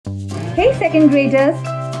Hey second graders,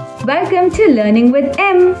 welcome to Learning with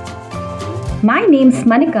M. My name's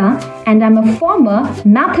Manika and I'm a former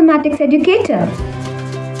mathematics educator.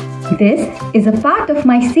 This is a part of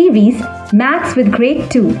my series Maths with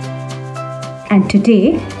Grade 2. And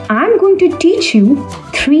today I'm going to teach you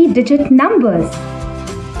 3-digit numbers.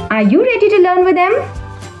 Are you ready to learn with M?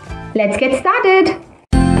 Let's get started.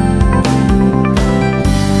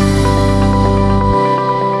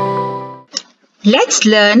 Let's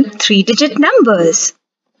learn 3-digit numbers.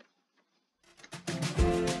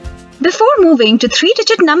 Before moving to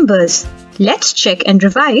 3-digit numbers, let's check and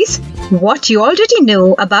revise what you already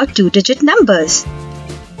know about 2-digit numbers.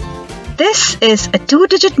 This is a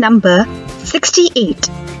 2-digit number, 68.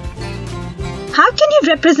 How can you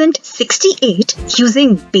represent 68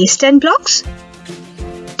 using base 10 blocks?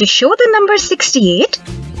 To show the number 68,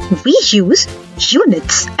 we use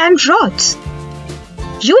units and rods.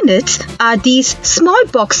 Units are these small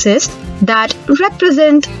boxes that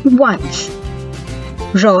represent ones.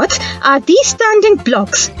 Rods are these standing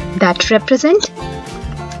blocks that represent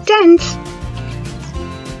tens.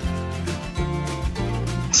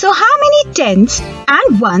 So how many tens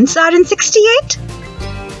and ones are in 68?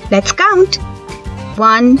 Let's count.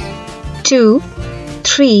 1, 2,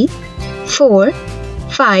 3, 4,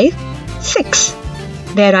 5, 6.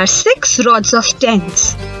 There are 6 rods of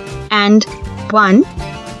tens and 1,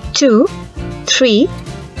 2, 3,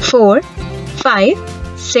 4, 5,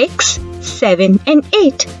 6, 7 and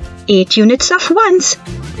 8. 8 units of ones.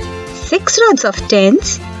 6 rods of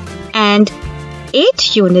tens and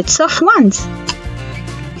 8 units of ones.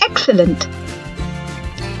 Excellent.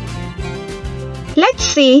 Let's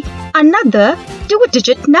see another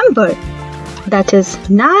 2-digit number. That is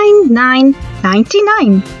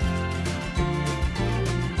 9999.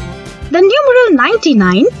 The numeral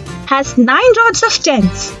 99 has 9 rods of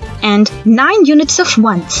tens and 9 units of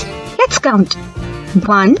ones. Let's count.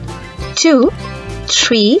 1, 2,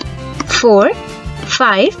 3, 4,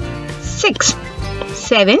 5, 6,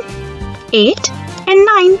 7, 8 and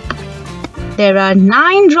 9. There are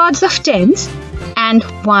 9 rods of tens and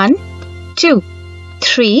 1, 2,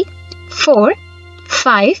 3, 4,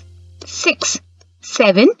 5, 6,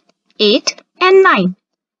 7, 8 and 9.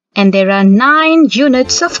 And there are 9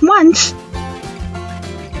 units of ones.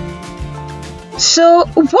 So,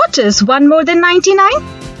 what is 1 more than 99?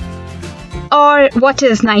 Or what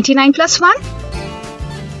is 99 plus 1?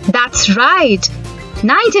 That's right!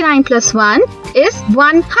 99 plus 1 is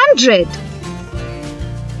 100.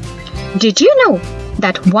 Did you know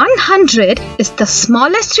that 100 is the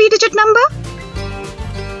smallest 3-digit number?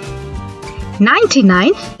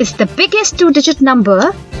 99 is the biggest 2-digit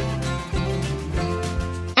number.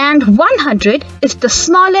 And 100 is the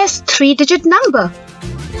smallest 3-digit number.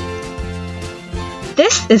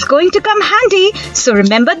 This is going to come handy, so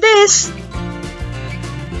remember this.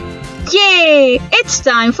 Yay! It's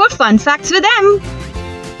time for Fun Facts with M.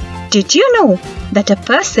 Did you know that a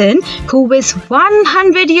person who is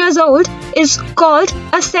 100 years old is called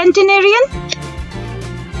a centenarian?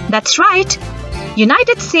 That's right.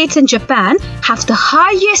 United States and Japan have the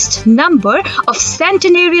highest number of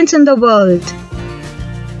centenarians in the world.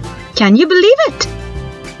 Can you believe it?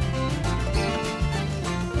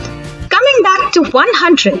 Coming back to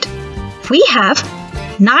 100, we have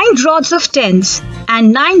 9 rods of tens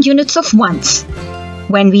and 9 units of ones.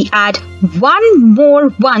 When we add 1 more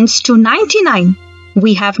ones to 99,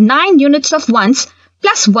 we have 9 units of ones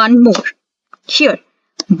plus 1 more. Here,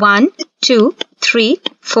 1, 2, 3,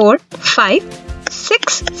 4, 5,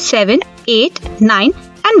 6, 7, 8, 9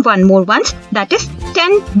 and 1 more ones, that is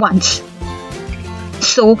 10 ones.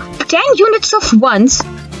 So, 10 units of ones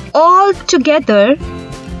all together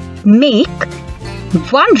make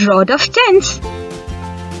 1 rod of tens.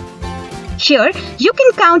 Here, you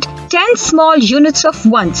can count 10 small units of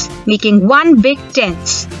ones, making 1 big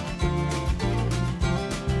tens.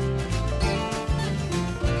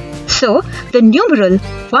 So, the numeral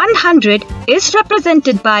 100 is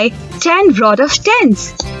represented by 10 rod of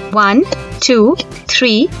tens. 1, 2,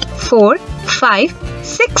 3, 4, 5,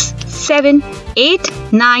 6, 7, 8,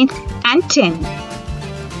 9 and 10.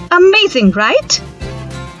 Amazing, right?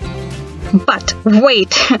 But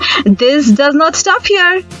wait, this does not stop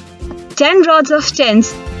here. 10 rods of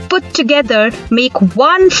tens put together make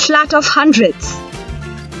 1 flat of hundreds.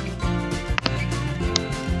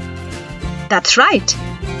 That's right.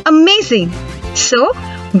 Amazing. So,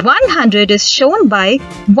 100 is shown by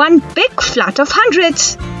 1 big flat of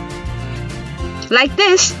hundreds. Like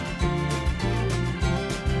this.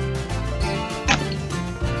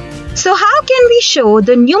 So, how can we show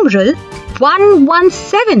the numeral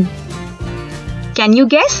 117? Can you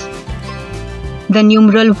guess? The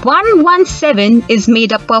numeral 117 is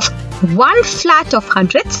made up of 1 flat of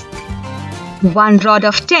hundreds, 1 rod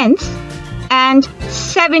of tens, and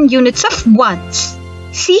 7 units of ones.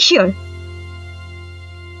 See here.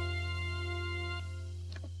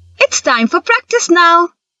 It's time for practice now.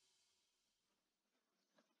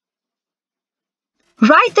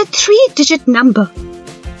 Write the 3-digit number.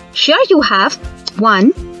 Here you have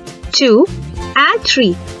 1, 2, and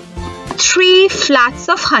 3. 3 flats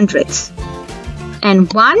of hundreds.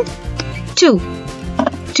 And 1, 2.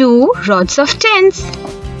 2 rods of tens.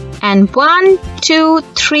 And 1, 2,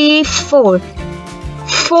 3, 4.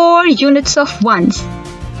 4 units of ones.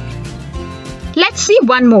 Let's see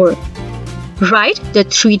one more. Write the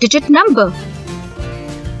 3-digit number.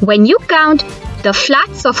 When you count the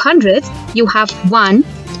flats of hundreds, you have 1,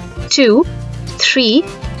 2, 3,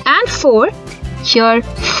 and 4. Here,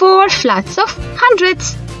 4 flats of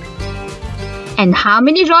hundreds. And how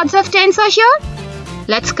many rods of tens are here?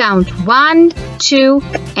 Let's count 1, 2,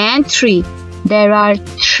 and 3. There are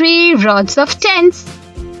 3 rods of tens.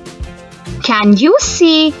 Can you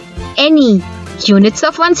see any units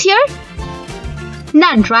of ones here?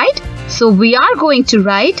 None, right? So we are going to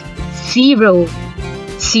write 0.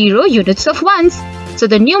 0 units of ones. So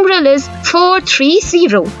the numeral is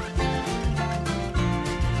 430.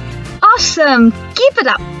 Awesome! Keep it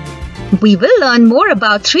up! We will learn more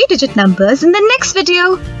about 3-digit numbers in the next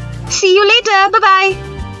video. See you later. Bye-bye.